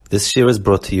This Shir is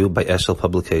brought to you by Eshel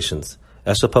Publications.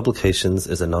 Eshel Publications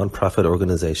is a non-profit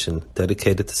organization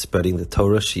dedicated to spreading the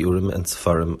Torah, Shiurim, and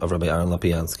Sefarim of Rabbi Aaron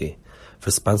Lapiansky. For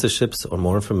sponsorships or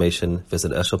more information,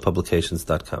 visit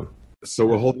eshelpublications.com. So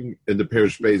we're holding in the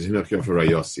Perek Beis Hinach Yofer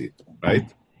Rayosi, right?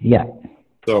 Yeah.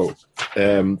 So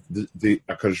the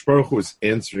HaKadosh Baruch Hu is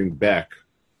answering back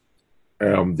the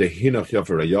Hinach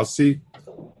Yofer Rayosi.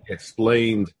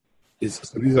 Explained these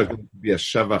are going to be a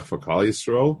Shavach for Klal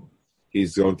Yisrael.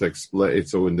 He's going to explain.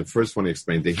 So in the first one, he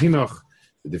explained the Hinach,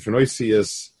 the different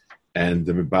Oisias, and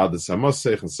the Mibad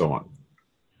Samosech, and so on.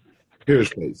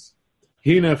 Pirush Beis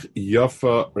Hinach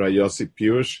Yofer Rayosi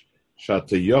Pirush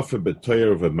Shata Yofer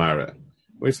Betoyer V'Mara.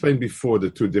 We explained before the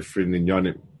two different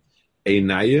inyanim.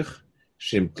 Einayich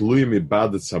Shem Tluyim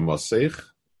Mibad Samosech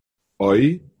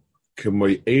Oi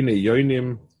K'moy Eine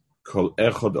Yonim Kol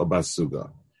Echad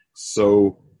Obasuga.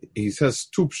 So he says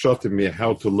two pshatim here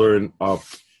how to learn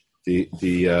of the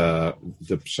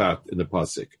pshat in the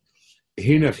pasuk.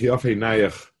 Hinach Yafei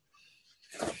Nayach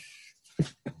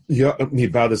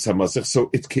Nibadas Hamasech. So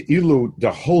it's keilu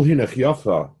the whole Hinach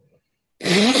Yafa.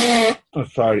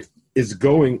 Is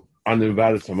going on the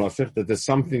Nibadas Hamasech, that there's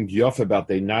something Yafa about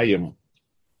the Nayim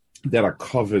that are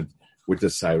covered with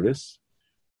the Cyrus,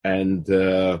 and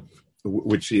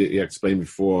which he explained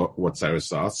before what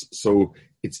Cyrus asked. So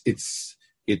it's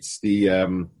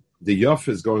the Yof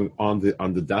is going on the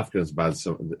Dafkans Bad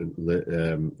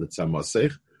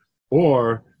Tzamosech,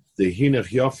 or the Hinach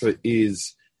Yofa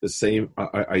is the same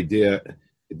idea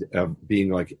of being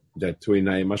like that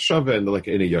Tuinayim Mashava and like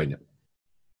Ene Yonim.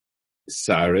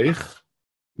 Sarech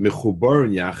Mechubar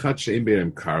Yachad Shein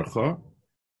Beirem Karcha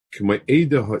K'may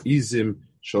Eda Ha'izim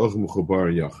Shalach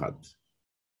Mechubar Yachad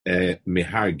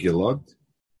Mehar Gilad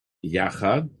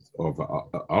Yachad of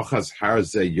Achaz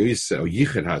Harze Yose or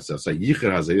Yichid Haza, so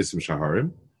Yichid Haza Yosim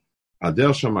Shaharim,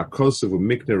 Adel Shama Kosev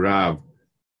Mikne Rav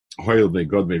Hoyel Me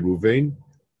God Me Ruvain,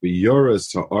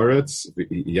 Yoras Haaretz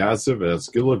Yazev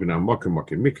Eskilov and Amakim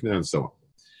Makim Mikne, and so on.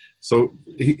 So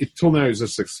till now he's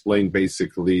just explained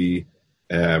basically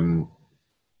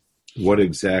what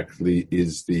exactly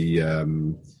is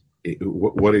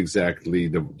what exactly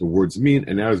the words mean,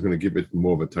 and now he's going to give it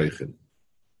more of a teichin.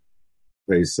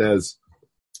 Where he says,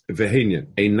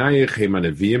 "Vehenyan einayich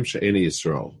hemanavim she'eni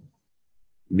Yisrael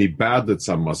mibad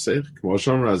tzamosech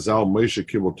k'moshon Razal Moshe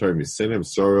kibul Torah misenem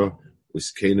Sora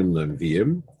uskenim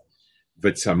le'nviim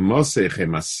v'tzamosech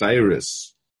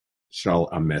hemasayris shal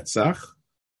ametzach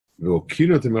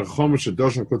v'okinot emerchom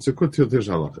shedoshon kotzekut tiltish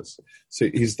halachas." So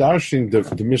he's dashing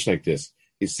the Mishnah like this.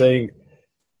 He's saying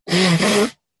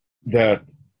that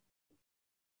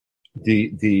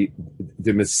the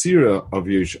Mesira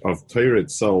of Torah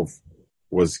itself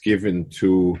was given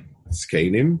to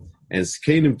Skenim, and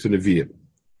Skenim to Nevi'im.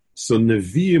 So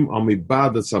Nevi'im are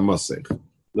mibadas hamasech. In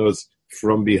other words,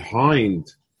 from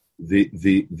behind the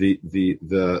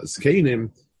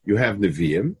Skenim, you have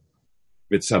Nevi'im.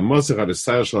 With hamasech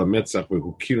adesayar shal hametzach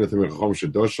v'hukinu temechom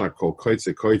shedoshna kol koitz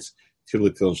ekoitz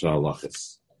tilatil shal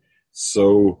halachas.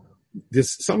 So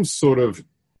there's some sort of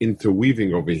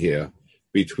interweaving over here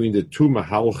between the two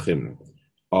mahalchim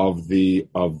of the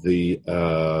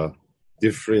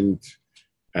different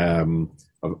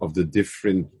of the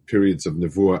different periods of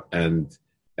nevuah and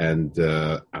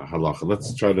halacha.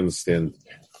 Let's try to understand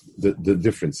the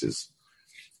differences.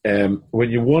 When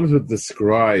you want to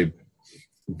describe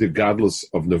the gadlus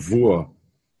of nevuah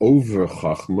over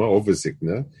chachma, over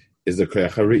zikna, is the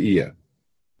koyach hariyah,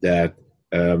 that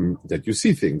you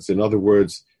see things. In other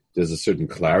words, there's a certain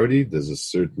clarity, there's a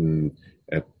certain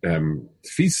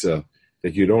tfisa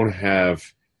that you don't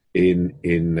have in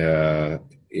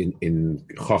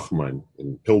chachma,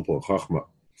 in pilpul chachma.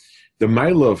 The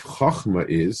mila of chachma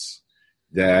is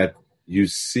that you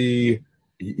see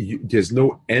there's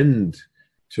no end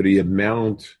to the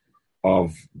amount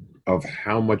of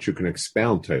how much you can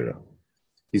expound Torah.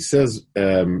 He says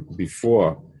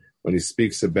before, when he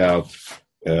speaks about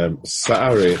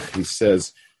Sa'arech, he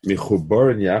says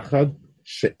Michubar Yachad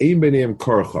She'ein B'neihem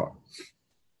Korcha.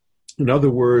 In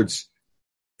other words,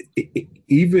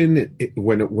 even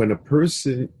when a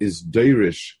person is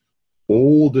dairish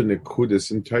all the nekudas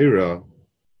in Torah,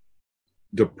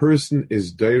 the person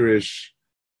is dairish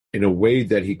in a way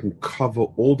that he can cover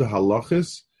all the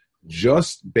halachas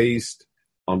just based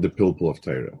on the pilpul of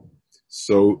Torah.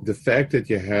 So the fact that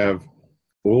you have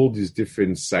all these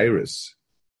different cyrus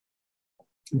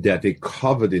that they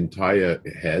cover the entire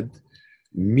head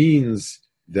means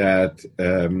that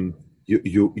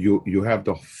you have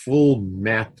the full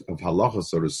mat of halacha,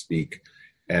 so to speak,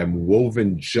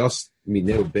 woven just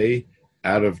minel bay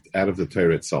out of the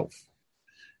Torah itself.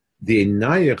 The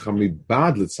enayach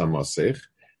hamibad l'tzamasech,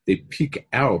 they peek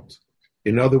out.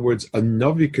 In other words, a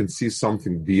Navi can see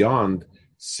something beyond,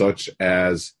 such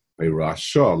as a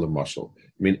Rasha, Lamashal.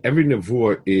 I mean, every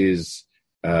Nevuah is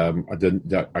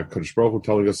the HaKadosh Baruch Hu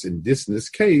telling us in this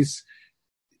case,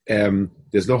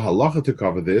 there's no halacha to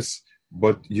cover this,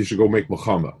 but you should go make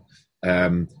Muhammad.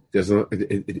 There's no,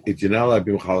 you're not allowed to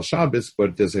be Mechal Shabbos,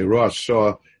 but there's a Rosh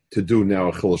Hashanah to do now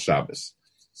a Chil Shabbos.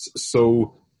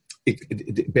 So,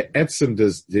 be'etzim,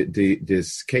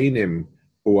 there's Kanim,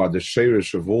 who are the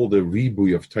shirish of all the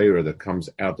ribuy of Torah that comes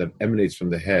out, that emanates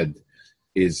from the head,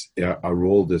 are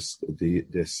all the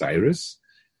Cyrus,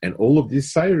 and all of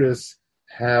these Cyrus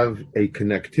have a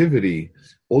connectivity.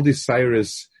 All these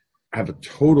Cyrus have a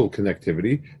total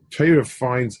connectivity. Torah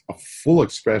finds a full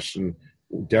expression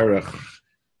derech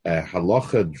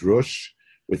halacha drush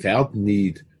without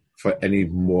need for any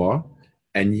more,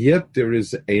 and yet there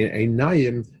is a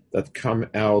nayim that come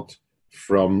out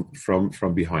from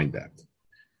behind that.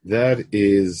 That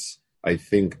is, I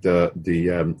think,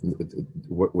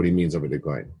 what he means over the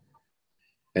going.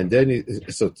 And then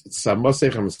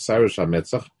samasech hamsayrish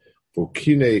hametzach for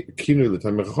kinu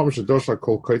l'tamei chacham shedosh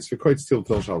kol koitz v'koitz til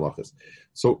tel shalachas.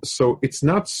 So it's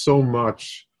not so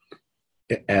much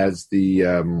as the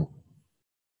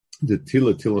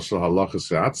tila shel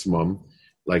halachas atzmam,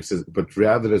 like says, but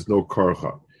rather there's no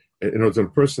korcha. In other words, when a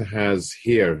person has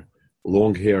hair,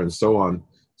 long hair, and so on.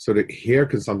 So the hair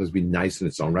can sometimes be nice in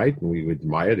its own right, and we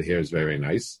admire the hair is very, very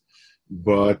nice.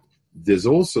 But there's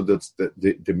also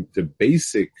the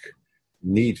basic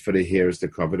need for the hair is to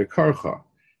cover the karcha.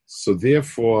 So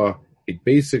therefore, it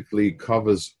basically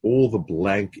covers all the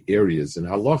blank areas in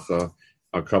halacha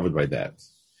are covered by that.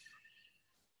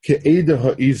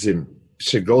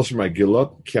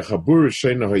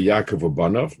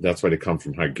 That's why they come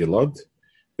from Hagilad.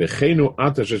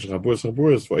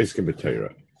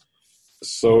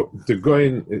 So the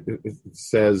Goyen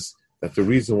says that the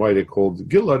reason why they called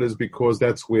Gilad is because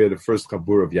that's where the first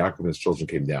Chabur of Yaakov and his children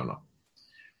came down on.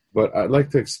 But I'd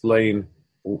like to explain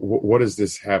what does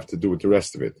this have to do with the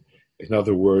rest of it. In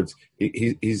other words,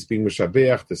 he's being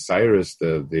Meshabeach, the Cyrus,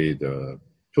 the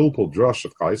Pilpul Drush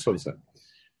of Klal Yisrael.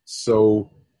 So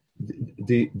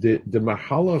the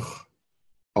Mahalach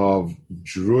of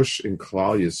Drush in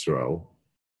Klal Yisrael,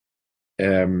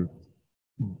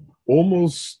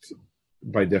 almost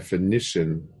by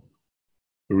definition,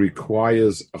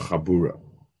 requires a chabura.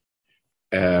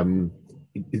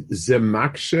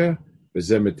 Zemakshe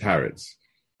v'zemetaretz.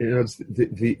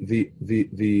 The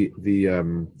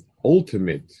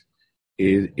ultimate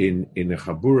in a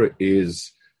chabura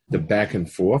is the back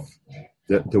and forth,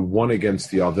 the one against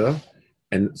the other.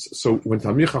 And so when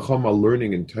Talmid Chacham are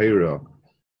learning in Torah,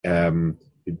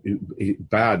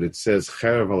 it says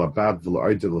Cherev al abad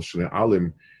v'la'oidel l'shnei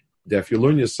alim, that if you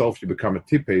learn yourself, you become a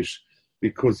tipesh,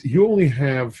 because you only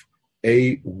have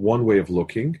one way of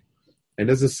looking, and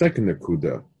there's a second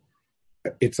nakuda.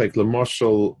 It's like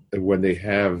Lamashal, when they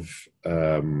have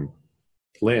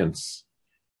plants,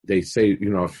 they say,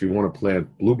 if you want to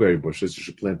plant blueberry bushes, you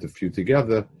should plant a few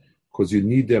together, because you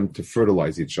need them to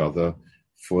fertilize each other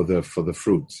for the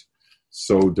fruit.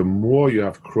 So the more you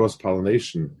have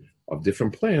cross-pollination of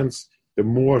different plants, the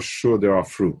more sure there are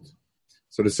fruit.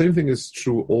 So the same thing is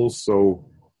true also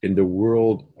in the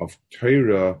world of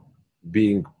Torah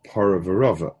being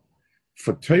paravarava.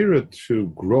 For Torah to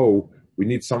grow, we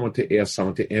need someone to ask,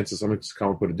 someone to answer, someone to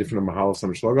come up with a different mahala,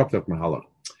 someone to log up that mahala.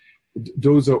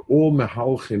 Those are all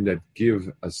mahalchim that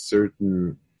give a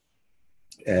certain,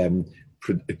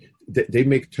 they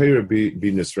make Torah be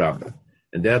nisraba.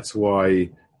 And that's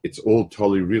why it's all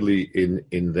totally really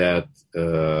in that,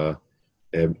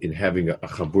 in having a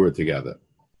chabura together.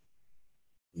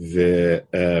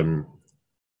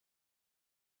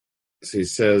 So he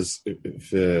says,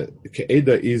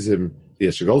 Ke'eda izim the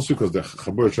Yeshagolsu, because the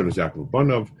Chabur Shon is Yaakov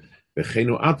Banov,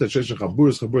 V'cheinu ata shesh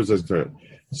Chabur zez Torah.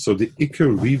 So the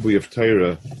Iker Ribuy of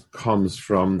Torah comes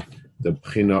from the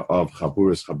Bchina of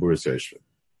Chaburis Yeshva.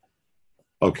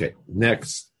 Okay,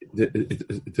 next,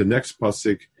 the next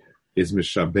pasuk is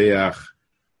Mishabeach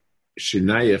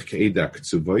Shinayach Ke'eda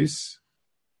Ktsuvois.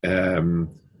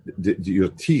 Your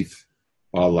teeth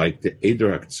are like the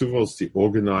Eder HaKtsuvos, the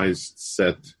organized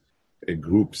set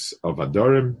groups of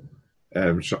Adorim,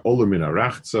 Sha'olim in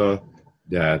Arachza,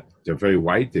 that they're very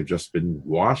white, they've just been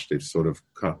washed, they've sort of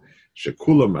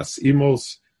Shekula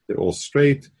Masimos, they're all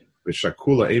straight, with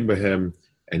Shakula Ein Behem,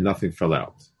 and nothing fell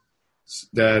out.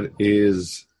 That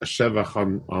is a Shevach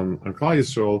on Klal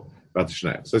Yisrael, about the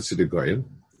Shnayach. So let's see the Goyen.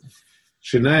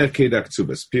 Shinayach Ke'eda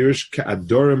Ktsuvos, Pirish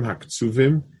Ke'adorim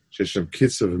HaKtsuvim, Sheshem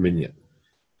Kitzav Minyan.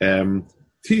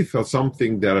 Teeth are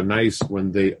something that are nice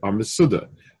when they are mesuda.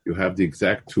 You have the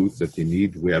exact tooth that you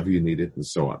need wherever you need it, and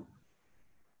so on.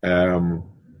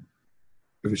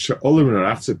 They're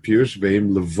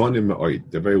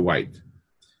very white.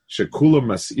 Shekulam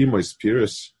mas'imois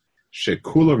piris,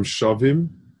 shekulam shavim,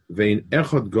 vein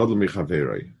echad gadol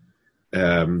michaveroi.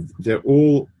 They're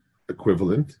all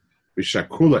equivalent.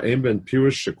 V'shakula ein ben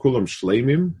piris shekulam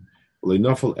shleimim,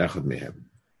 le'nafel echad mehem.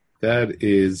 That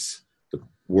is the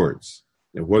words.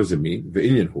 Now, what does it mean?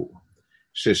 Ve'inyan hu.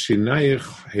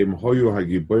 Sheshinayich hem hoyu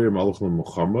hagiborim aluchim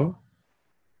muchama,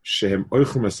 shehem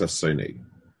oichem es asonei.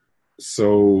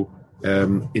 So,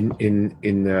 in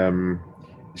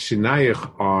Shinayich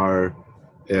are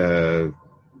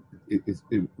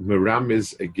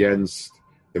Meramis against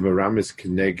the Meramis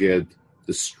Keneged,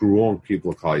 the strong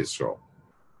people of Klal Yisrael.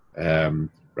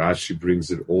 Rashi brings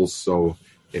it also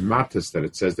in Matas that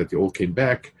it says that they all came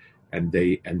back and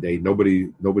nobody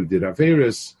did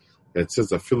Averis. That says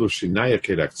that Filu Shinayich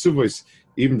Kedak Tzuvos,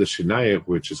 even the Shinayich,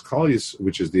 which is Klal Yisrael,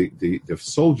 which is the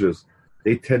soldiers,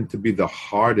 they tend to be the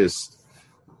hardest,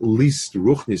 least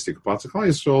ruchnistic parts of Klal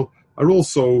Yisrael, are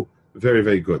also very,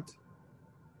 very good.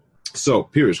 So,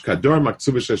 Pirish, Kador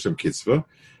Maktsubah Sheshem Kitzvah,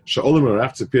 Sha'olim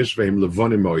Arachze Pirish Vehim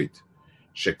Levonim Moed,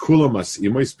 Shekulam As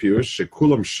Imois Pirish,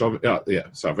 Shekulam Shav,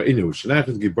 Va'inu,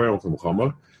 Shenayachet Gibarim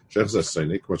L'Mulchama, Shechaz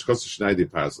Asainik, Mashkos Shnai Di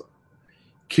Pazla.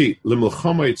 Ki,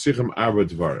 L'Mulchama Yitzichem Arba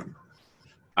Dvarim.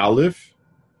 Aleph,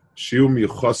 Shium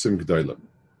Yuchosim G'doilim.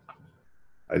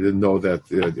 I didn't know that,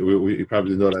 we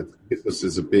probably know that this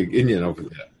is a big Indian over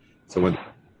there. So when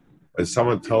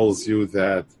someone tells you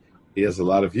that he has a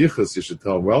lot of yichus, you should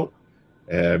tell him, well,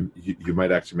 you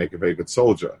might actually make a very good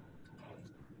soldier.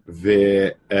 So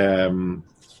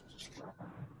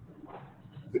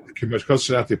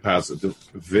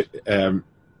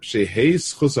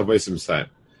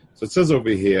it says over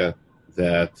here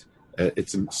that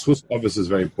it's schus obvious is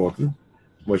very important.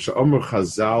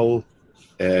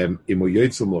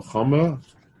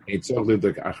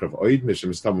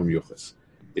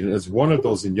 It is one of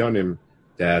those inyanim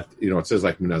that, it says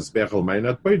like minazbechel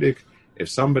meinat beidik. If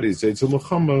somebody is Zaytzul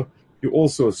Muhammad, you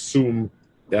also assume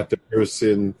that the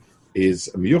person is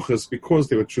a miyuchas because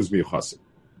they would choose miyuchasim.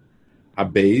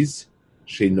 Habeiz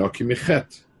sheinoki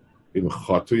michet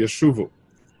b'mchatu yeshuvu.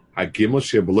 Hagimel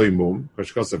she'beloy mum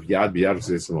because of yad b'yad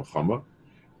Zaytzul Muhammad.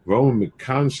 V'om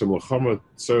mikan she'Muhammad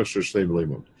tzarich she'shlei beloy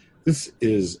mum. This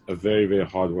is a very, very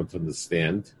hard one to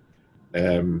understand.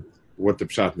 What the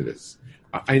pshat is.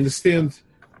 I understand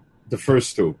the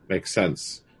first two make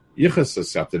sense. Yichas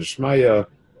Siyata D'Shmaya,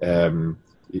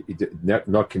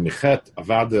 Noki Michet,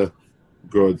 Avada,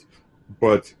 good,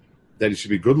 but that he should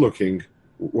be good looking.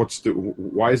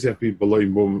 Why does it have to be below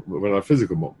mum, well, a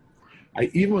physical mum? I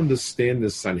even understand the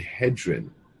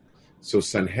Sanhedrin. So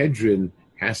Sanhedrin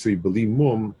has to be below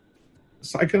mum.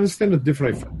 So I can understand it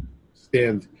differently. I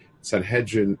understand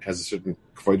Sanhedrin has a certain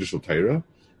kvoidishal Torah,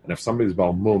 and if somebody's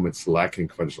Baal Mum, it's lacking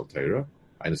kvoidishal Torah.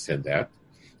 I understand that.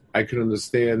 I can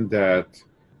understand that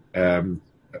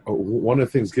one of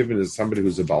the things given is somebody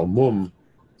who's a Baal Mum,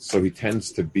 so he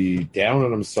tends to be down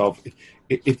on himself.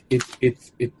 What's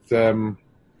the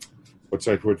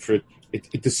right word for it?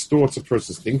 It distorts a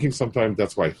person's thinking sometimes.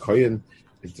 That's why Kohen,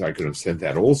 I can understand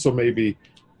that also maybe.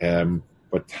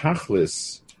 But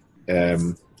Tachlis,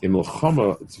 in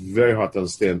Milchama, it's very hard to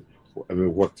understand. I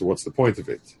mean, what's the point of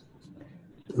it?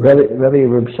 Rabbi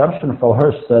Reb Shamshon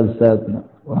Falhurst says that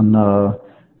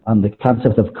on the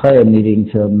concept of Kohen needing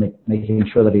to making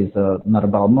sure that he's not a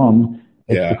Baal Mum,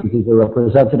 it's because he's a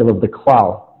representative of the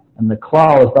Klal. And the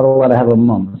Klal is not allowed to have a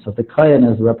Mum. So if the Kohen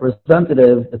is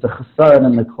representative, it's a Chesaron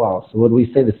in the Klal. So would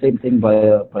we say the same thing by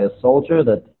a soldier,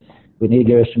 that we need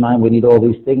Yiras Shamayim, we need all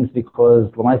these things because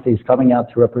Lamaisa he's coming out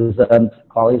to represent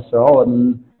Klal Yisrael?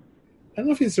 And I don't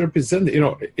know if he's represented,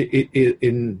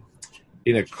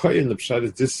 in a Kohen, the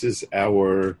Pshat, this is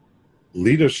our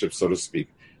leadership, so to speak.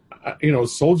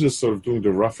 Soldiers sort of doing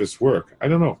the roughest work. I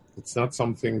don't know. It's not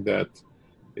something that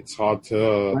it's hard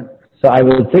to... So I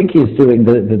would think he's doing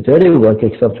the dirty work,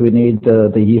 except we need the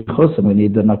Yichus and we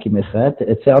need the Naki Mechet.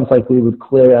 It sounds like we would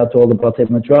clear out all the Batei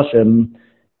Midrashim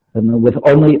and with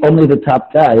only the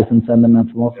top guys and send them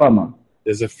into Milchama.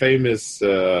 There's a famous...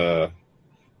 they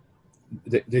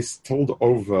told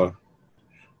over...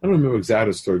 I don't remember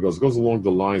exactly the story. It goes along the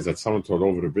lines that someone told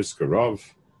over to Brisker Rav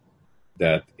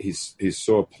that he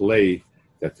saw a play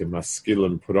that the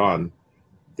Maskilim put on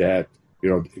that,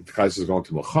 the guys was going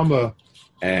to Milchama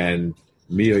and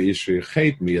Mia Yishri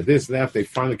Chet, Mia this and that. They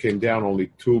finally came down,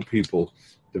 only two people,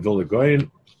 the Vilna Goyen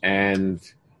and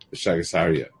the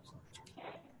Shagasaria.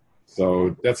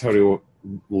 So that's how they were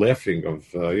laughing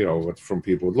of, what from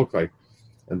people would look like.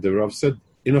 And the Rav said,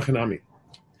 Inochanami.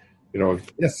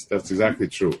 Yes, that's exactly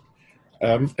true.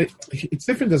 It's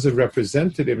different as a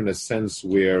representative in a sense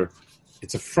where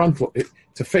it's a frontal,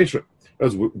 it's a facial.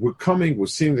 We're coming, we're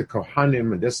seeing the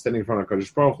Kohanim, and they're standing in front of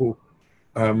HaKadosh Baruch Hu.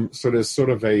 So there's sort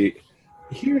of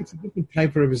here it's a different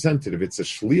type of representative. It's a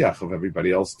shliach of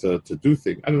everybody else to do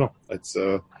things. I don't know. It's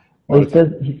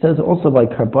he says also by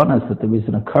karbanos that the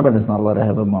reason a carbon is not allowed to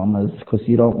have a mum is because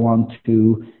you don't want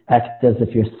to act as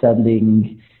if you're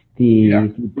sending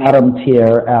the bottom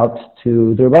tier out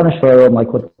to the Rebbeinu Shalom,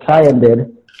 like what Kayan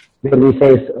did. Did we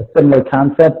face a similar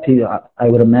concept? I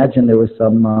would imagine there was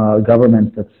some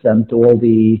government that sent all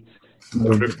the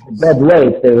dead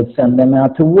weight. They would send them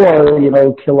out to war,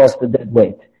 kill off the dead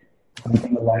weight.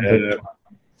 Something along those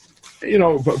lines.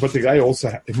 But the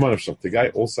guy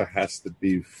also has to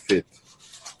be fit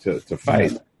to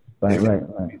fight. Right.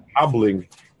 Hobbling,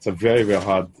 it's a very, very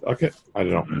hard. Okay, I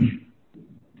don't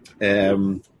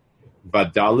know.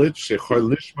 Badalit shechol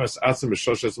lishmas asim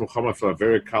b'shoshes muhammad for a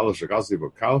very kal shagazi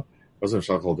b'kal wasn't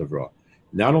shachol devra.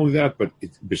 Not only that, but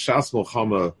b'shas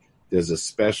muhammad there's a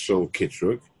special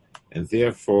kitrug, and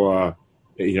therefore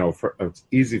it's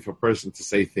easy for a person to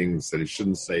say things that he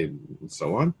shouldn't say and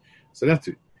so on. So that's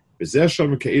it. B'zeh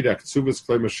shalom ke'ida k'tzuvas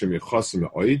kloim hashem yichosim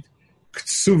me'oid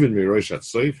k'tzuvin mirosh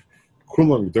atzoif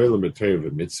kulam g'dolim b'teir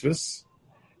v'mitzvahs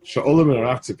sha'olam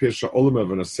v'narach tzipir sha'olam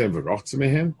v'nasem v'roch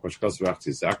tzimehem koshkas v'rach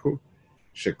tzizaku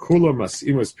shekula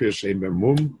mas'imus pir she'im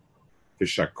b'mum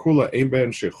v'shakula ein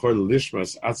ben shechol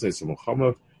lishmas atznes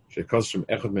muhammad shekoshem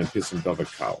echad men pisim davar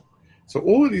kal. So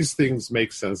all of these things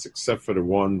make sense except for the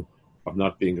one of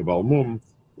not being a Baal Mum,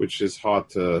 which is hard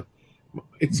to.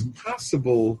 It's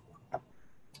possible.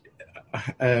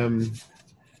 I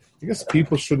guess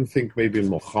people shouldn't think maybe in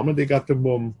Muhammad they got the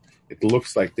Mum. It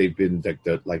looks like they've been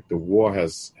like the war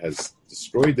has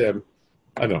destroyed them.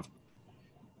 I don't know.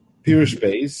 Pirish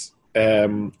Beis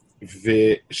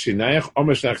v'shinayach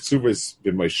omesh nach tzuvis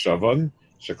b'moishavan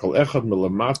shekol echad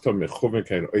melamato mechuven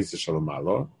kein oise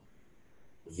shalomalo.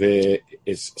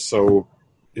 So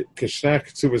Keshnak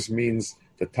Ktuvas means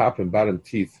the top and bottom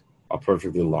teeth are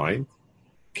perfectly lined.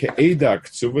 Ke'eda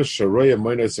Ktuvas Sharoya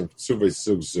Moinos and Ktuvas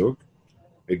Zug Zug.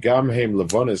 Begam Heim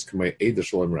Levonis K'may Eda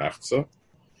Shalom Rachza.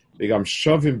 Begam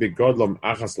Shavim Begodlom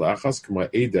Achas Lachas K'may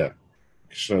Eda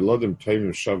K'shnalodim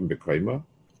Toimim Shavim Bekoima.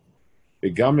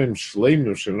 Begam Heim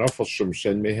Shleimim Shenafal Shum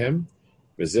Shen Mehem.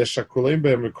 Bezeh Shakulim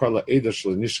Behem Rekola Eda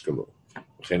Shalinishkalu.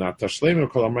 V'chenat Tashleimim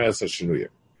Kol Amayas HaShinuyim.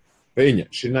 Ve'enya,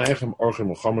 Shina Echem Orchem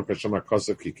Muhammad Kashama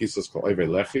Kosev Kikisos Kol Oivei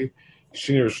Lechi,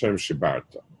 Shini Rishonim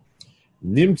Shibarta.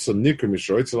 Nimtzo Nikr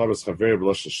Mishoitz Labas Chaver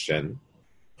B'losh Hashen,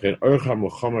 Chen Orcha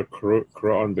Muhammad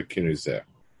Kro'on Bekinu Zeh,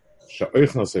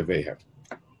 Sha'oichna Sevehem,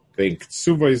 Ve'en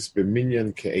Ktsuvois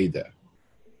B'minyan Ke'eda.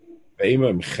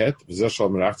 Ve'ema Mchet, V'zeh Shal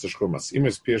Merachza Shkol Mas'im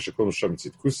Espir Shekol Misham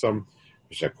Tzitkusam,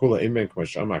 V'shakula Imen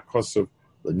K'mashama Kosev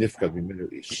L'nifkad Mimenu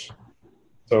Ish.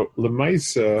 So,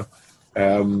 L'maisa,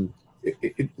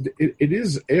 it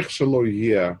is Echshalo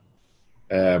here.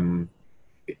 The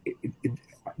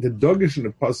dogish in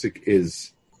the pasuk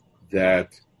is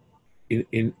that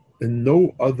in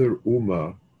no other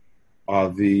ummah are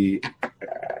the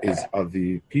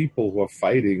people who are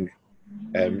fighting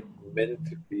meant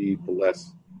to be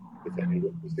blessed with any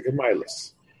linguistic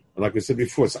milas. And like we said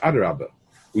before, it's adarabah.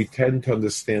 We tend to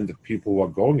understand that people who are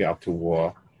going out to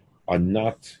war are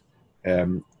not.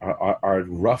 Are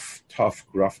rough, tough,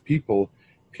 gruff people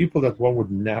that one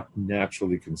would not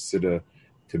naturally consider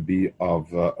to be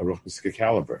of a ruchnistic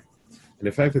caliber. And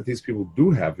the fact that these people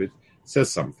do have it says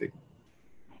something.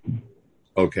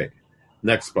 Okay,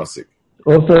 next pasuk.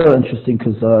 Also interesting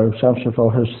because Rav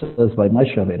Shafal Hirsch says by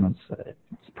Moshe Rabbeinu,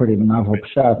 it's pretty novel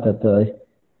pshat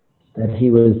that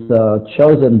he was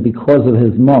chosen because of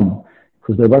his mum.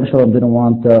 Because the Rebbeinu Shalom didn't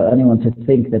want anyone to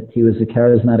think that he was a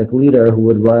charismatic leader who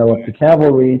would rile up the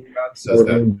cavalry.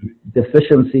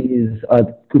 Deficiencies are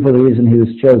for the reason he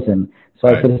was chosen. So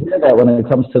I could hear that when it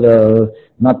comes to the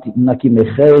Naki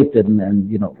Mechet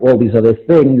and all these other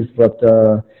things, but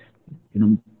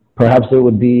perhaps it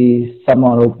would be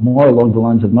someone more along the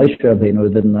lines of Moshe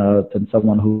Rabbeinu than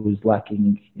someone who's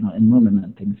lacking in women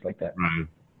and things like that.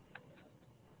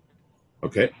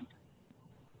 Right.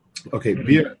 Okay,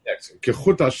 beer next.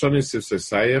 Kechut Hashanis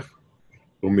Sisayich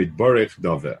u'mitborech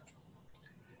dover.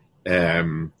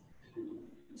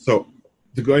 So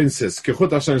the Goin says,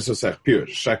 Kechut Hashanis Sisayich pir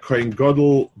shakoin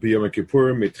godel b'yom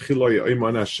kippurim mitchilo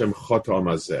yoiman Hashem chot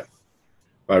amazeh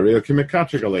v'arei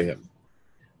kimekatrig aleihem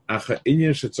acha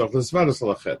inyan shetzach lesvadas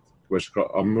alachet v'shka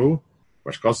amru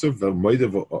v'shkasev v'moide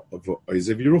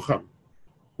v'oizev Yerucham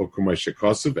v'kumay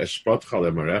shekasev eshpat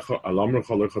chalemerecha alamru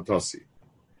chalechotasi.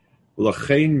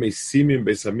 Lachain mesimim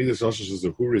beisamidas asher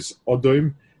zehuris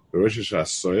odoim Rosh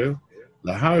Hashanah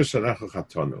lahar shanachu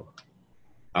chatonu.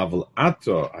 Aval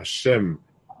ato Hashem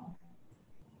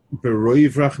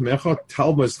beroiv rachmecha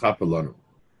talmos chapelanu.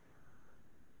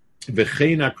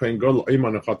 V'chein hakohen gadol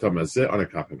oiman achatam hazeh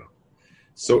anakapena.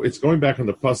 So it's going back on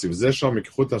the pasuk. V'zeh shal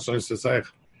mikichut hashani sesayich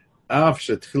av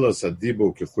shetchilas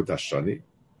hadibu kichut hashani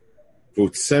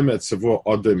v'utzemet tzavur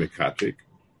odoi mekatrik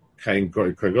kain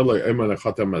gadol oiman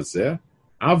achatam hazeh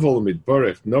avol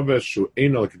mitbarech novesh shu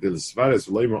einol kedil svares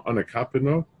v'loiman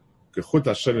anakapena kichut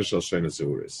hashani shal shena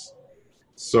zehuris.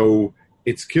 So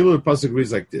it's killer. The pasuk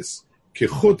reads like this: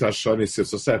 Kichut hashani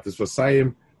sifsosat is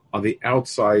vasayim on the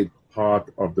outside part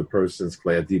of the person's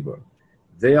klei adiba.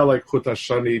 They are like chut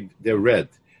hashani; they're red.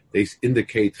 They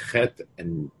indicate chet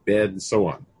and bed and so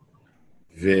on.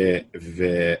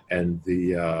 And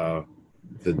the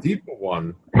deeper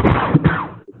one,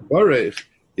 barech,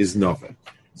 is nova.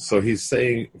 So he's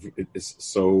saying it's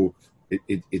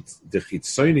the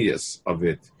chitzonius of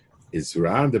it is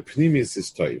ra, the pnimius is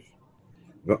toiv.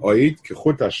 V'oid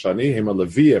kechut hashani hem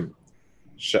aleviyim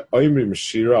she'oimrim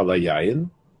shira ala yayin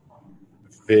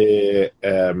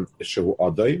ve'shehu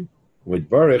adayim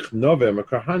v'barech novem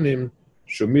akahanim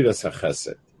shumiras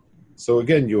hachesed. So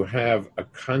again, you have a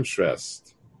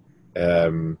contrast.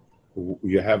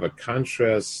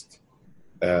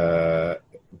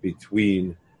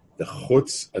 Between the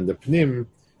chutz and the pnim,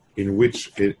 in which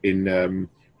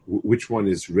one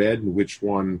is red and which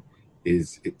one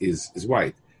is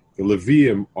white. The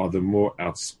Levium are the more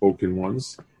outspoken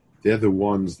ones. They're the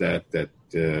ones that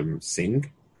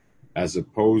sing, as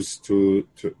opposed to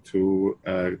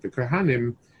the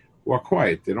Kohanim, who are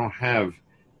quiet. They don't have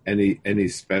any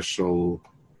special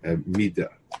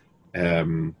midah.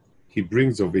 He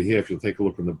brings over here. If you take a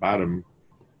look on the bottom,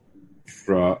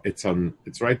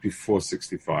 it's right before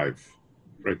 65,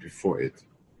 right before it.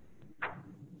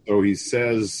 So he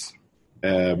says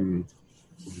the.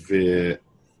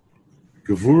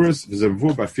 Gevuras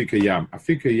v'zemvur b'afika yam.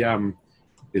 Afika yam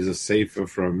is a sefer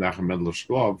from Nachum Mendel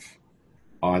Shklov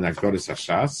on Agdodas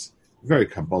Hashas. Very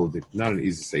Kabbalistic, not an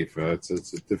easy sefer. It's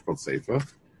a difficult sefer.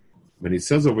 When he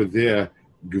says over there,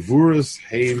 Gevuras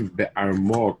heim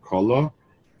be'armo kola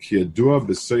ki yadua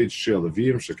b'soid shir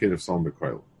leviyim shekin of Salom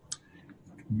b'koil.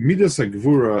 Midas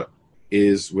HaGevura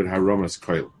is with Haromas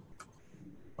koil.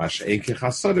 Masha'en ki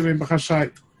chasadim in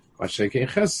b'chashai. Masha'en ki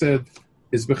chesed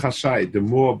is b'chashai. The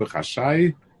more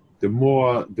b'chashai, the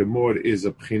more it is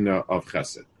a pchina of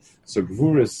chesed. So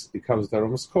gvuris, it comes with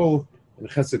aromas kol, and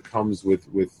chesed comes with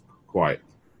quiet.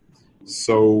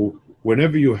 So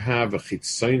whenever you have a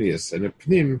chitzonius and a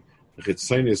pnim, the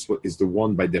chitzonius is the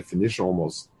one by definition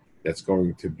almost that's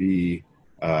going to be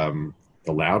the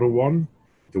louder one,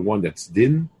 the one that's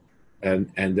din, and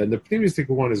then the pnimistic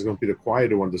one is going to be the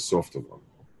quieter one, the softer one.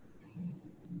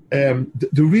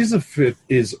 The reason for it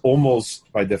is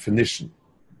almost by definition.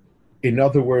 In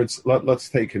other words, let's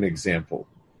take an example.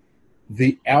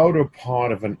 The outer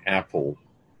part of an apple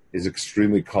is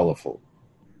extremely colorful.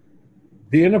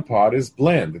 The inner part is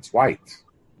bland, it's white.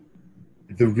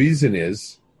 The reason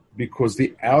is because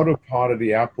the outer part of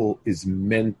the apple is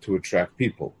meant to attract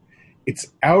people.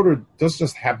 Its outer doesn't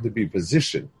just happen to be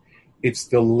positioned. It's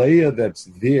the layer that's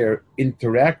there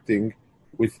interacting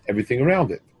with everything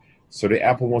around it. So the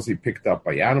apple wants to be picked up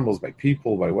by animals, by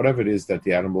people, by whatever it is that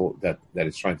the animal that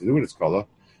it's trying to do with its color.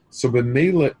 So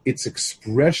b'meila, its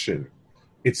expression,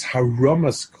 its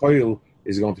haromas koil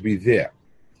is going to be there.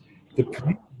 The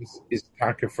pneumius is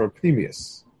taka for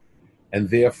pneumius, and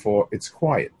therefore it's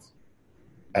quiet.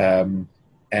 And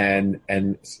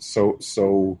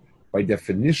so by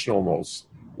definition, almost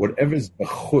whatever is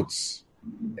b'chutz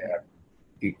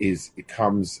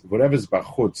whatever's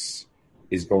b'chutz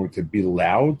is going to be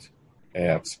loud,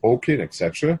 outspoken,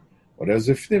 etc. Whatever's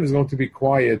b'fnim is going to be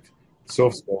quiet,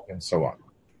 soft-spoken, and so on.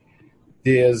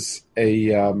 There's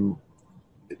a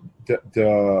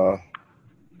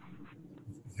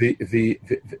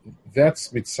that's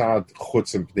mitzad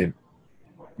chutz and pnim.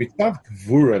 Mitzad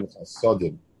gvura and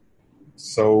chasodim.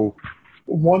 So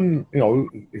one,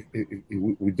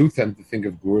 we do tend to think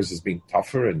of gvuras as being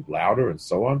tougher and louder and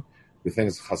so on. We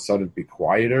think chasodim be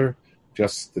quieter,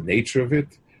 just the nature of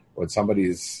it. When somebody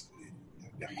is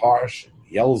harsh, and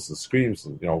yells and screams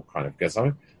and kind of gets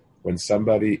something. When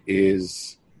somebody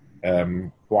is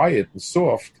quiet and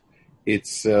soft,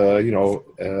 it's not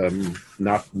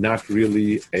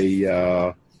really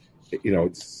a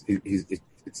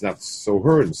it's not so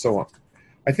hurt and so on.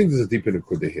 I think there's a deeper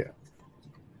nekuda here.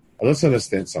 Let's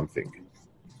understand something.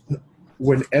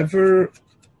 Whenever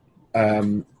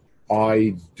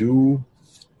I do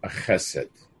a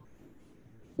chesed,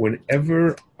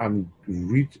 whenever I'm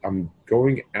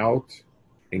going out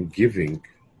and giving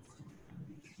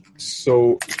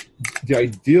So the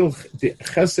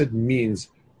chesed means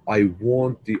I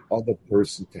want the other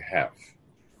person to have.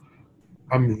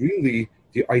 The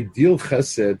ideal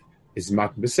chesed is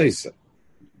mat b'seisa.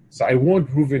 So I want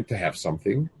Reuven to have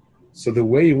something. So the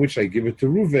way in which I give it to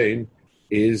Reuven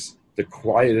is the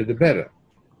quieter the better.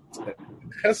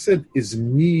 Chesed is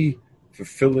me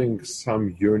fulfilling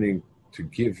some yearning to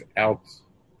give out,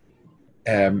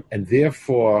 and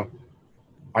therefore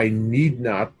I need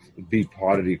not be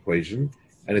part of the equation,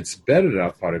 and it's better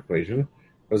not part of the equation,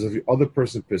 because if the other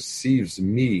person perceives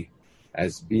me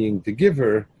as being the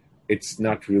giver, it's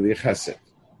not really a chesed.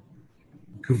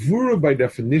 Gevura by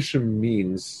definition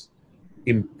means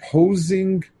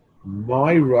imposing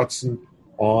my ratzon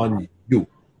on you.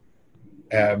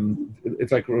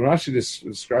 It's like Rashi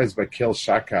describes by Kel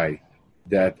Shakai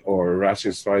or Rashi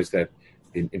describes that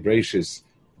in Bereshis,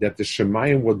 that the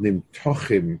Shemayim would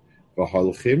nimtochim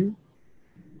v'holchim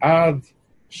ad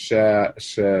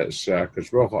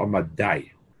she'akadosh baruch hu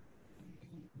amadai.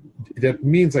 That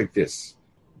means like this: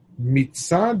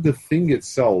 mitzad the thing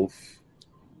itself,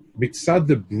 mitzad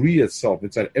the bria itself,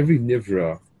 mitzad every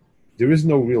nivra, there is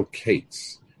no real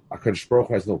kates. HaKadosh Baruch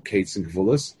Hu has no kates and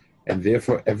gvulas, and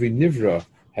therefore every nivra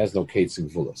has no kates and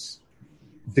gvulas.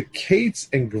 The kates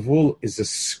and gvul is a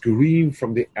scream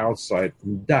from the outside,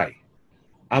 die.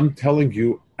 I'm telling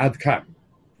you, ad kam.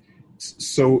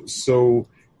 So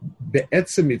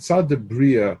be'etzem mitzad the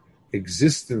bria,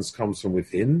 existence comes from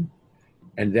within,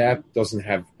 and that doesn't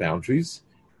have boundaries.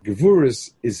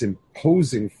 Gevuras is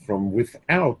imposing from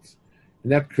without,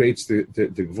 and that creates the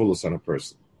gvulas on a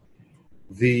person.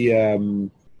 The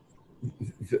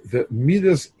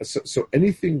midas, so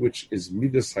anything which is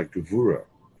midas hagevura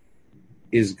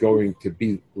is going to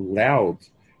be loud,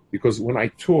 because when I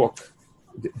talk,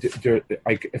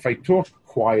 if I talk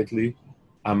quietly,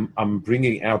 I'm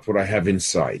bringing out what I have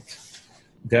inside.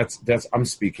 That's I'm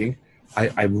speaking.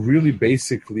 I really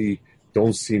basically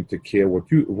don't seem to care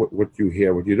what you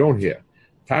hear, what you don't hear.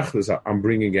 Tachlis, I'm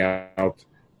bringing out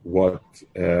what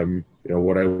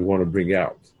what I want to bring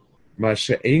out.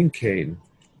 Masha ein kain,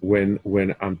 when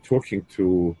I'm talking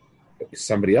to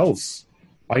somebody else,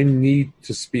 I need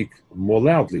to speak more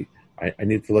loudly. I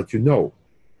need to let you know,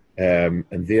 and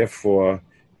therefore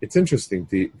it's interesting.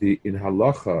 The in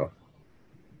halacha,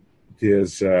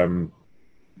 there's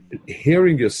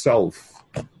hearing yourself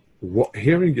what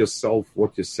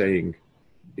you're saying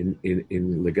in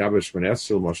legabesh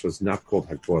menesil mashal is not called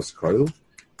hakbos koil.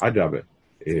 Adabe,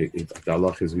 the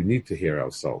halacha is we need to hear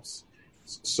ourselves.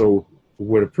 So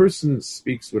when a person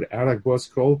speaks without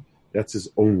hakbos koil, that's his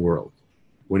own world.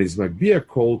 When he's mabia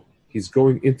koil, he's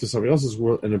going into somebody else's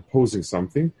world and imposing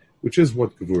something, which is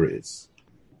what gevura is.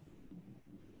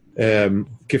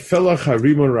 Kefelach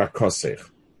harimon rakosech.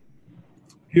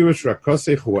 Pirush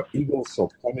rakosech hu ha'igol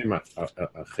soltanim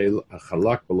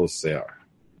achalak below se'ar.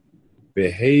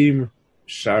 Beheim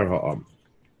shar ha'am.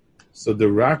 So the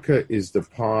raka is the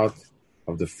part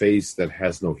of the face that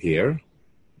has no hair,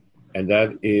 and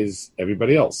that is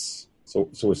everybody else. So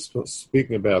we're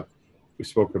speaking about. We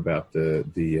spoke about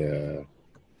the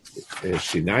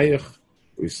shinayich.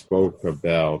 We spoke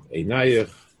about einayich,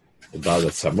 about the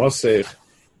tzamosech,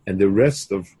 and the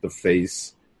rest of the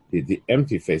face, the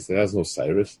empty face that has no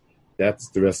cyrus. That's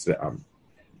the rest of the am.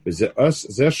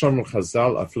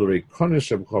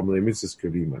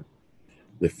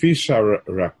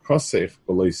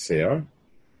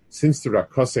 Since the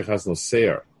rakosech has no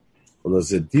seir,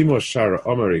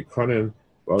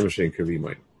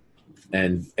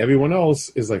 and everyone else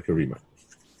is like a rima.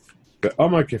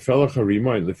 Be'amar kefelach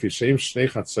harimayin lefishem shnei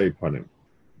chatzai panim.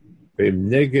 Be'im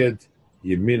neged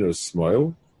yemin or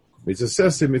smile,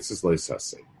 mitzasese mitzas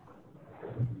loisase.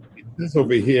 This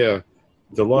over here,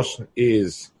 the lashon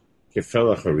is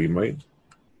kefelach harimayin,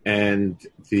 and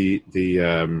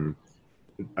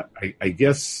I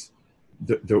guess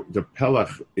the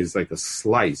pelach is like a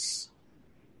slice,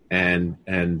 and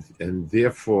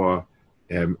therefore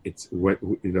it's what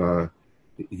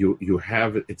you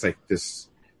have. It's like this.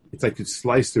 It's like you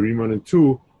slice the rimon in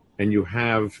two, and you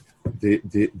have the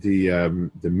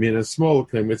min and small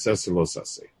mitzas and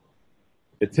losase.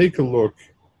 Take a look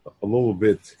a little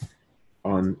bit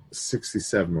on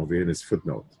 67 over here in his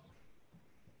footnote.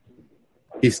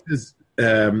 He says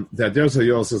that there's a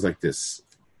yol says like this.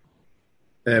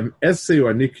 Essay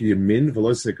or nik yemin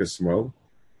velosek a small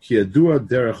ki adua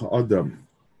derech adam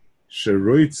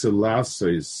sheroitz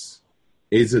lasois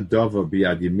eze dava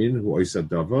biad yemin hu oisa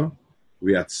dava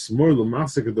viat small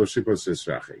umasek doshipos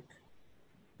esrachik.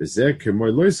 Bezer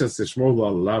kemoy loisas small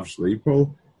alav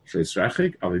shleipol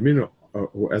shleisrachik avimin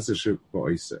hu eseship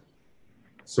oisa.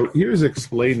 So here's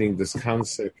explaining this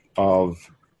concept of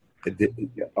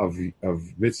of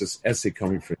mitzvahs essay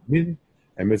coming from min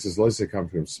and mitzvahs loisei coming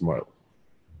from smile.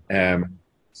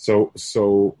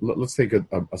 So let's take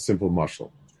a simple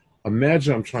mashal.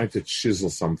 Imagine I'm trying to chisel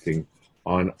something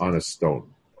on a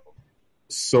stone.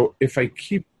 So if I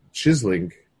keep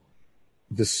chiseling,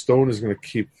 the stone is going to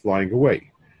keep flying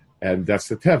away. And that's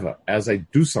the teva. As I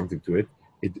do something to it,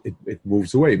 it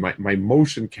moves away. My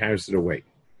motion carries it away.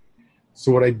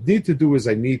 So what I need to do is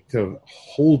I need to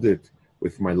hold it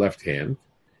with my left hand,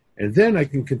 and then I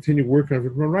can continue working on it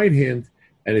with my right hand,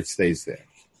 and it stays there.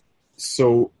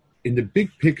 So in the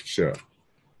big picture,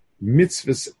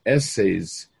 mitzvahs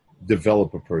essays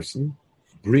develop a person,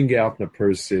 bring out in a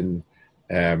person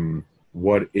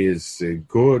what is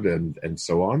good and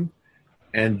so on,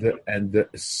 and the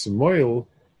smoil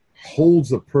holds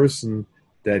the person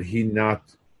that he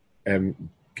not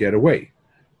get away,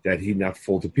 that he not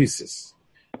fall to pieces.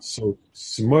 So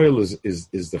smoil is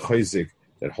the chayzik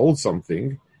that holds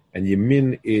something, and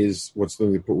yamin is what's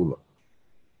doing the pa'ula.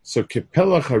 So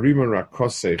kepelach hariman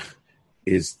rakosech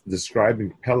is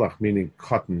describing pelach, meaning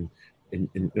cotton,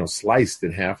 sliced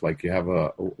in half, like you have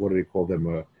what do they call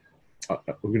them?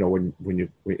 When you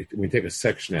take a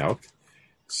section out.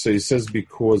 So he says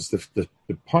because the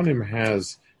panim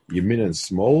has yamin and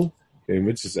small,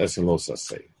 which is es and lo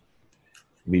saseh.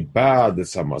 Mibad the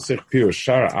samasech pir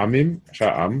shar am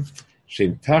shem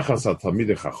tachas al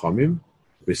talmidei chachamim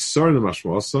v'sor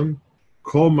l'mashmoson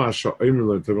kol ma she'omer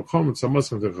lo tevachom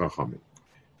samasech chachamim.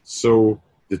 So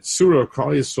the tzura of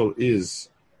Klal Yisrael is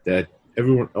that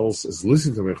everyone else is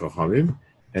listening to the chachamim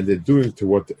and they're doing to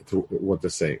what they're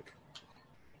saying.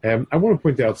 I want to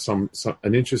point out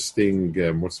an interesting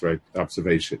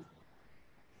observation.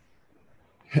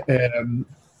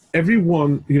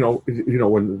 Everyone,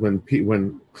 when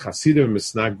Hasidim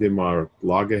misnagdim are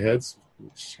loggerheads,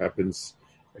 which happens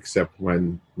except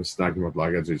when misnagdim are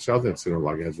loggerheads with each other, and Hasidim are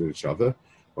loggerheads with each other.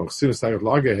 When Hasidim misnagdim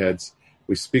loggerheads,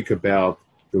 we speak about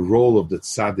the role of the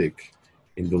tzaddik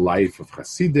in the life of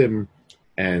Hasidim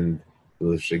and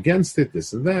against it,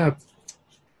 this and that.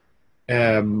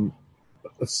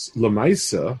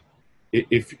 Lamaisa,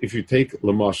 if you take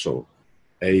Lamashal,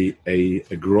 a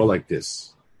girl like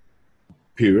this,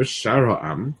 Pirush Shar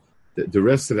Ha'am, the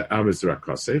rest of the Am is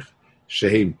Rakasech,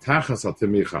 Shehem Tachas Al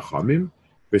Tamei Chachamim,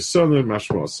 Besoner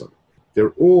Mashmosan.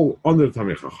 They're all under the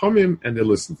Tamei Chachamim and they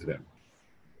listen to them.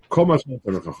 Kol Mashmosan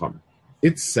Tamei Chachamim.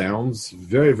 It sounds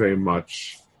very, very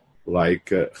much like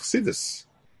Chassidus.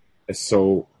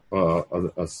 So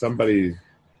somebody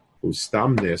who's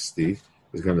stam nasty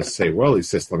is going to say, well, he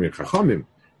says Tamei Chachamim,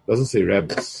 doesn't say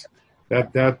Rebbes.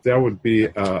 That would be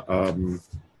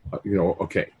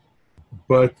okay.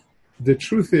 But the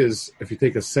truth is, if you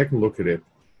take a second look at it,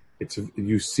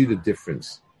 you see the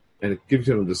difference, and it gives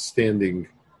you an understanding.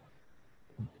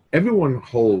 Everyone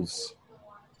holds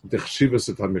the chshivas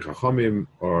of Talmidei Chachamim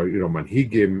or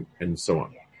manhigim and so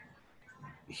on.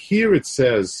 Here it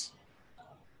says,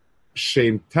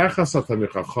 "Shem tachas al Talmidei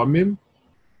Chachamim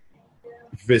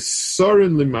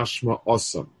v'sorin limashma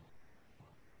osam."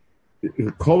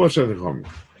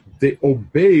 They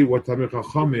obey what Talmidei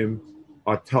Chachamim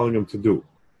are telling them to do.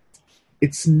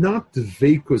 It's not the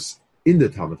vekus in the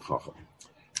Talmid Chacham.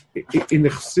 In the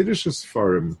Chassidish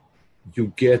Sfarim, you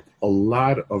get a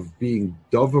lot of being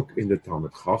dovuk in the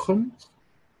Talmid Chacham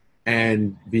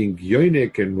and being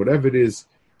yonik and whatever it is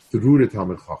through the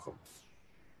Talmid Chacham.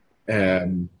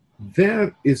 And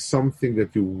that is something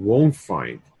that you won't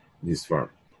find in this Sfarim.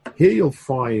 Here you'll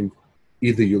find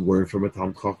either you learn from a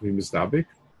Talmid Chacham Mistabik,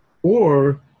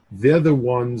 or they're the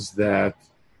ones that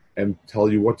tell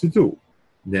you what to do.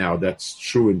 Now that's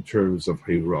true in terms of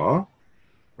Hira.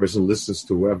 Person listens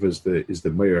to whoever is the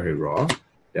Meir Hira.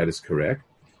 That is correct.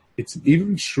 It's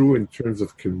even true in terms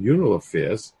of communal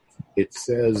affairs. It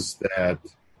says that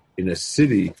in a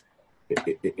city,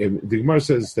 the Gemara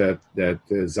says that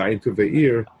Zayin to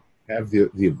Ve'ir have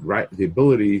the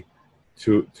ability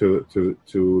to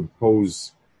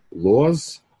impose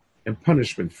laws and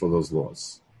punishment for those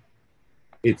laws.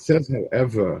 It says,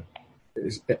 however,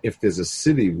 if there's a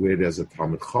city where there's a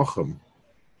Talmid Chacham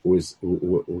who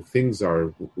things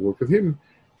are work with him,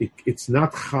 it's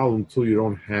not chal until you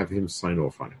don't have him sign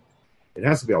off on it. It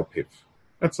has to be al piv.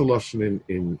 That's a lashon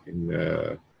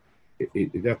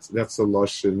that's a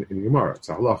lashon in Gemara. It's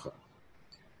a halacha.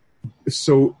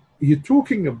 So you're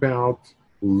talking about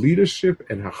leadership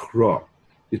and hachra.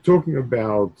 You're talking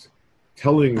about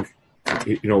telling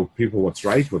people what's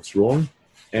right, what's wrong.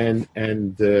 And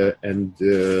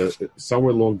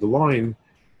somewhere along the line,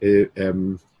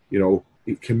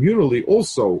 communally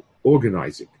also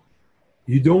organizing.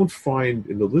 You don't find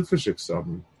in the literature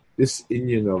this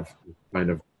Indian of kind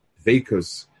of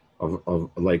vekas of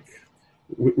like,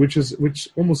 which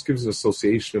almost gives an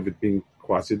association of it being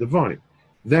quasi divine.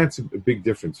 That's a big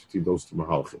difference between those two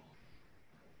mahalchim.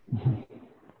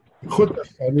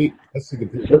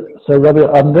 So Rabbi,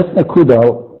 on this nakuda,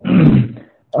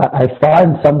 I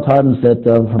find sometimes that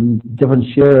from different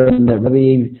shirim that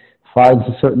Rabbi finds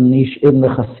a certain niche in the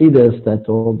Hasidus that,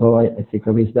 although I think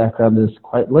Rabbi's background is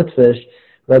quite Litvish,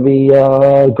 Rabbi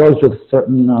goes with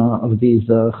certain of these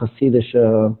Hasidish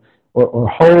or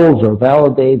holds or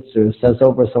validates or says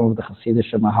over some of the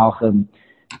Hasidish mahalchim.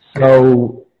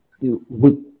 So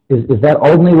is that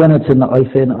only when it's in the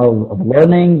oifin of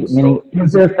learning? Meaning,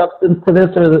 is there substance to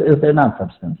this or is there not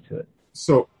substance to it?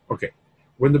 So, okay.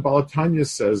 When the Baal Tanya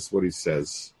says what he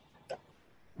says,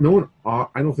 I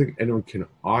don't think anyone can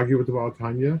argue with the Baal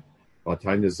Tanya. Baal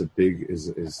Tanya is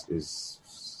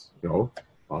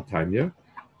Baal Tanya.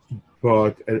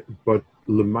 But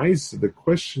Lemais, the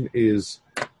question is,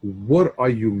 what are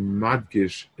you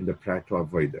madgish in the practical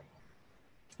avodah?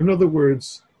 In other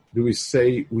words, do we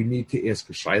say we need to ask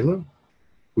a shaila?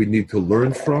 We need to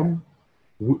learn from?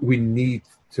 We need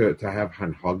to have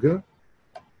hanhaga?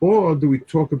 Or do we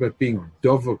talk about being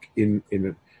dovuk in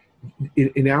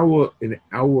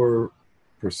our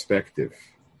perspective,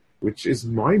 which is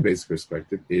my basic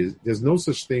perspective, is there's no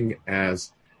such thing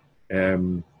as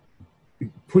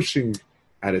pushing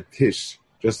at a tish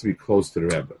just to be close to the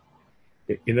Rebbe.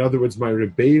 In other words, my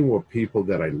Rebbeim were people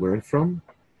that I learned from,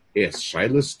 asked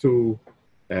shailas to,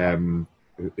 and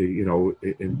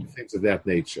things of that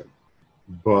nature.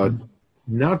 But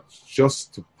not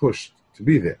just to push to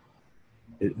be there.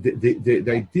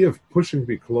 The idea of pushing to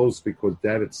be close because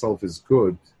that itself is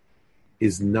good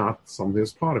is not something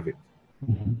that's part of it.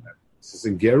 Mm-hmm. This is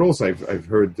in Gerals. I've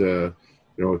heard, again,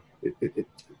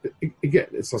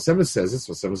 Sasemis says it's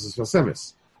Sasemis is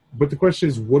Sasemis. But the question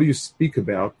is, what do you speak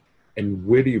about and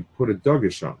where do you put a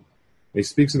dogish on? And he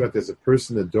speaks about there's a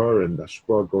person in the door and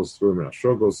Ashpar goes through him and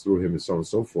Ashpar goes through him and so on and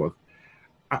so forth.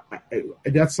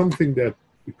 That's something that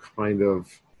we kind of,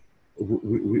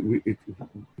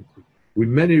 with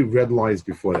many red lines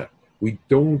before that, we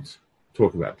don't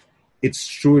talk about it. It's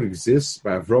true it exists.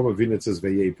 By Avram Avinu it says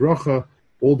Vayei Bracha,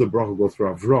 all the bracha go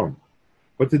through Avram.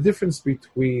 But the difference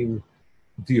between,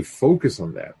 do you focus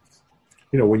on that?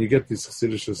 When you get these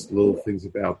Hasidic little things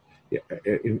about,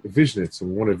 in Vishnitz,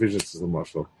 and one of Vishnitz is the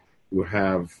marshal, you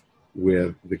have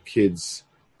where the kids,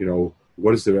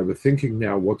 what is the Rebbe thinking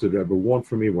now? What did the Rebbe want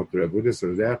from me? What did the Rebbe this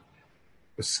or that?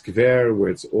 A skver where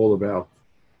it's all about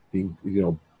being,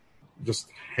 just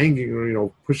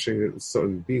hanging, pushing it, so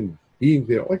being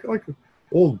there, like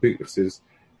all big Hasidics,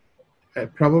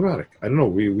 problematic. I don't know.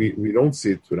 We don't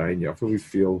see it with Ayin Yafa. We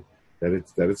feel that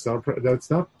it's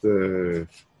not the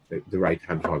right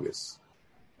hand huggers.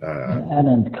 And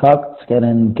in Kotsk and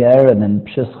in Ger and in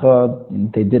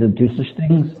Pshischa, they didn't do such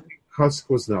things? Kotsk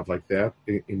was not like that.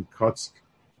 In Kotsk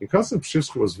and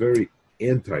Pshischa was very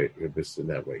anti-Rebbist in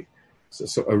that way.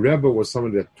 So a Rebbe was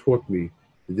someone that taught me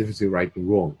the difference between right and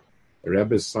wrong. A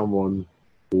Rebbe is someone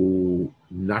who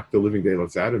knocked the living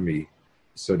daylights out of me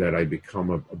so that I become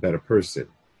a better person.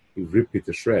 He ripped me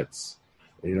to shreds.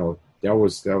 That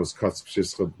was Kotsk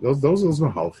Pshischa. Those were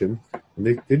Mahalchim, and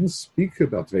they didn't speak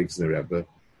about Vegas and the Rebbe.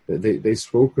 They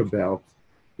spoke about,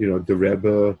 the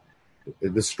Rebbe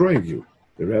destroying you,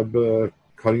 the Rebbe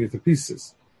cutting you to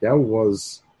pieces. That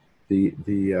was the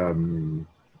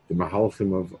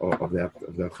Mahalchim of that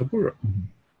Chabura.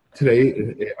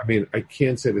 Today, I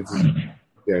can't say that it's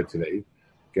there today.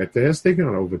 Goethe has taken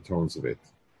on overtones of it.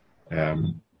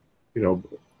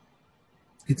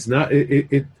 It's not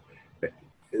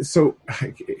So,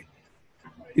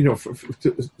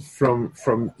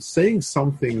 from saying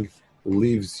something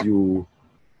leaves you,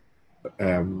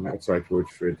 what's the right word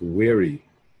for it, weary,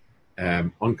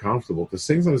 uncomfortable. To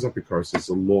saying something is up because it's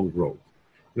a long road.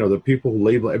 The people who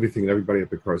label everything and everybody up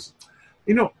because,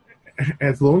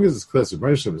 as long as it's clear,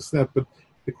 it's not. But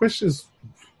the question is,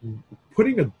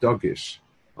 putting a dogish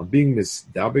on being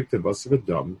misdabik to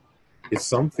basavadam is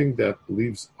something that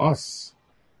leaves us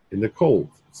in the cold.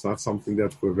 It's not something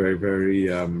that we're very, very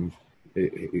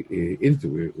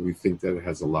into. We think that it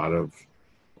has a lot of,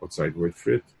 what's the right word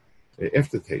for it,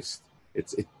 aftertaste.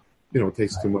 It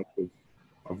tastes too much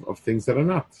of things that are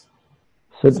not.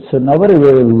 So nobody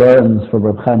really learns from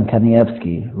Reb Chaim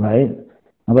Kanievsky, right?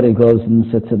 Nobody goes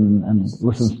and sits and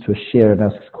listens to a shir and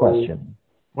asks questions.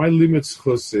 My limit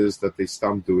is that they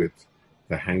stop do it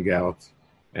to hang out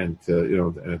and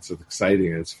and it's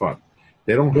exciting and it's fun.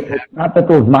 They don't have... It's not that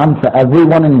there's man for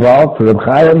everyone involved, for Reb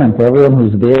Chaim and for everyone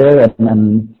who's there,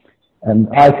 and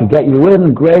I could get you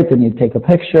in, great, and you take a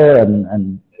picture,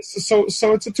 and So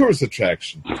it's a tourist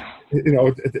attraction.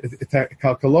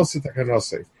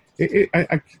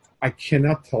 I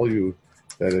cannot tell you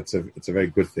that it's a very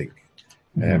good thing.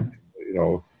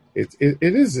 It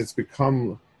is. It's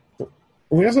become.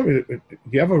 When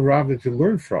you have a Rav that you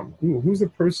learn from. Who's the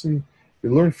person you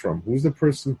learn from? Who's the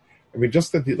person? I mean,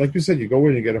 just that, like you said, you go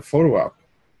in and you get a photo op.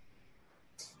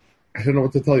 I don't know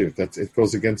what to tell you. It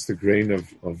goes against the grain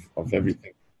of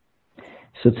everything.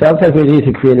 So it sounds like we need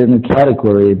to create a new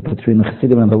category between the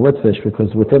Hasidim and the Woodfish,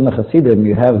 because within the Hasidim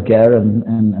you have Ger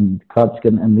and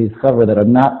Kotzkin and these cover that are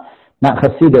not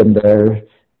Hasidim. They're,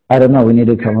 I don't know. We need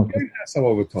to come up with some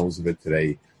overtones of it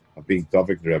today, of being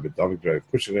Dovik Rebbe,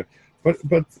 pushing it. But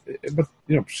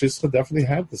Pshischa definitely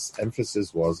had this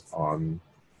emphasis was on,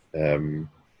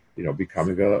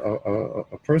 becoming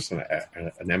a person,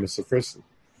 an emes person.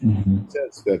 Mm-hmm. It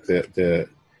says that the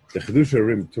Chidush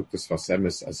HaShirim took the Sfas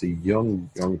Emes as a young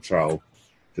child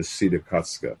to see the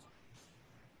Katzka.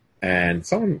 And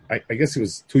someone, I guess he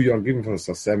was too young even for the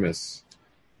Sfas Emes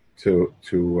to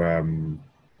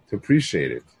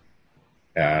appreciate it.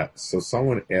 So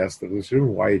someone asked the Chidush HaShirim,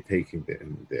 why are you taking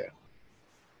him there?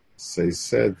 So he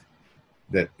said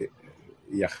that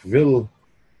Yachvil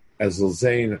Ezel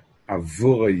Zayn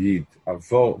Avura Yid.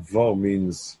 Avor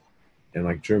means, in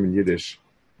like German Yiddish,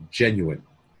 genuine.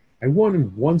 I want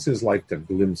him once in his life to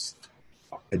glimpse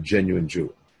a genuine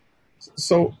Jew.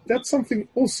 So that's something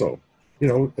also,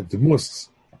 at the most,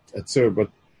 etc.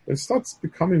 But it starts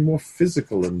becoming more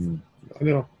physical and, I don't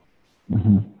know.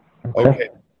 Mm-hmm. Okay.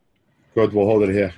 Good, we'll hold it here.